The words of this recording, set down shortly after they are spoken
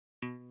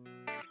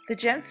The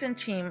Jensen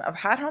team of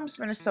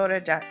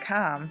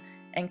HotHomesMinnesota.com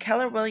and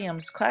Keller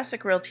Williams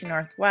Classic Realty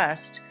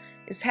Northwest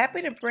is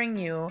happy to bring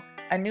you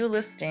a new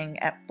listing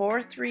at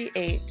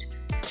 438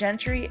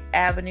 Gentry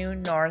Avenue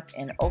North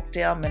in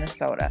Oakdale,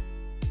 Minnesota.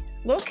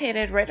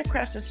 Located right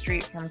across the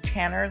street from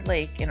Tanner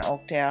Lake in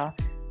Oakdale,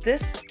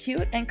 this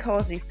cute and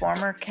cozy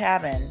former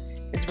cabin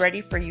is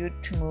ready for you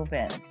to move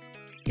in.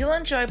 You'll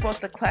enjoy both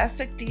the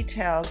classic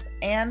details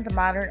and the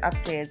modern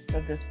updates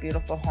of this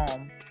beautiful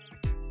home.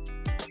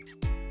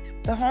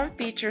 The home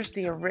features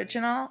the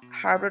original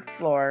hardwood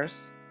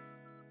floors.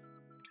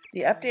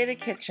 The updated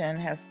kitchen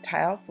has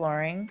tile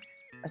flooring,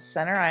 a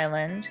center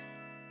island,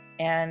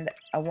 and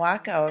a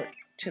walkout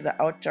to the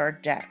outdoor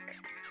deck.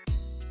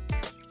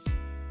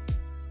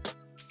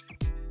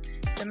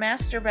 The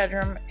master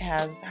bedroom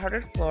has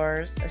hardwood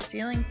floors, a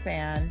ceiling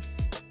fan,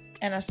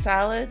 and a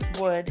solid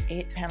wood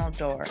 8-panel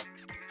door.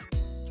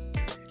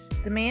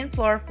 The main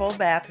floor full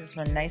bath has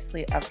been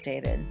nicely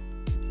updated.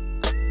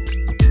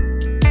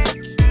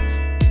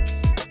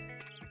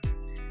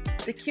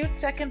 The cute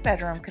second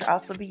bedroom could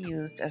also be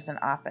used as an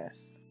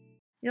office.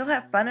 You'll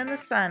have fun in the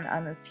sun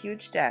on this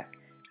huge deck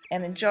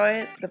and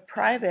enjoy the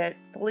private,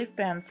 fully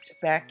fenced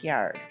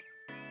backyard.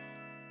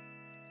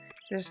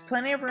 There's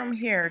plenty of room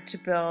here to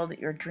build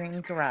your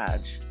dream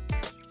garage.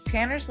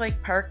 Tanner's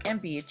Lake Park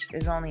and Beach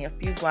is only a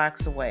few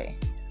blocks away.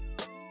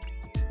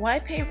 Why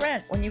pay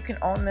rent when you can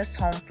own this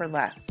home for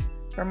less?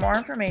 For more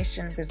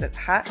information, visit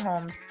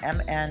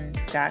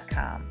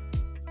hothomesmn.com.